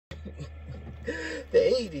the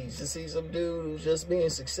 80s to see some dude who's just being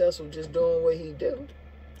successful, just doing what he do.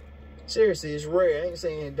 Seriously, it's rare. I ain't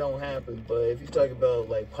saying it don't happen, but if you talk about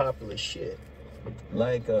like popular shit,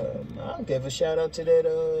 like I'll give a shout out to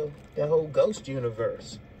that whole Ghost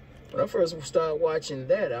universe. When I first started watching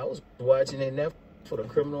that, I was watching it now for the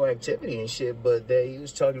criminal activity and shit, but he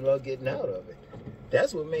was talking about getting out of it.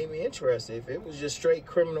 That's what made me interested. If it was just straight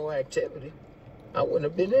criminal activity, I wouldn't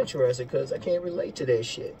have been interested, because I can't relate to that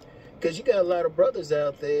shit. Because you got a lot of brothers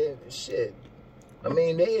out there, shit. I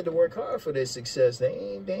mean, they had to work hard for their success.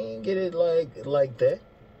 They ain't get it like that.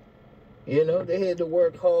 You know, they had to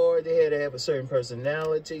work hard. They had to have a certain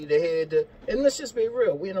personality. They had to, and let's just be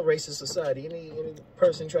real. We're in a racist society. Any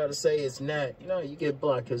person try to say it's not, you know, you get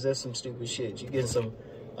blocked because that's some stupid shit. You get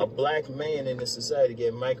a black man in this society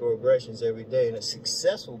getting microaggressions every day, and a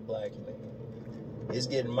successful black man is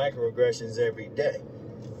getting microaggressions every day.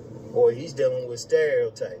 Or he's dealing with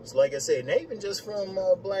stereotypes. Like I said, not even just from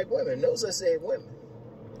black women. Notice I said women.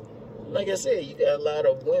 Like I said, you got a lot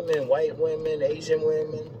of women, white women, Asian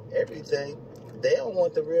women, everything. They don't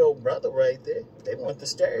want the real brother right there. They want the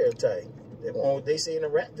stereotype. They want what they see in the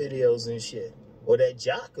rap videos and shit. Or that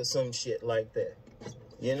jock or some shit like that.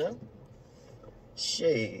 You know?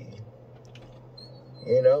 Shit.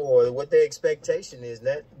 You know, or what their expectation is,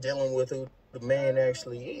 not dealing with who the man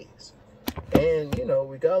actually is. And, you know,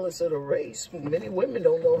 regardless of the race, many women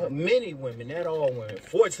don't know how, many women, not all women,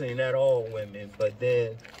 fortunately not all women, but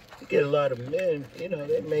then you get a lot of men, you know,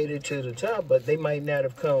 they made it to the top, but they might not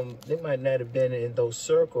have been in those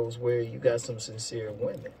circles where you got some sincere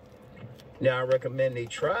women. Now, I recommend they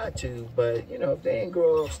try to, but, you know, if they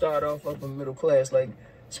ain't start off upper middle class, like,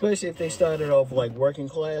 especially if they started off like working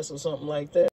class or something like that,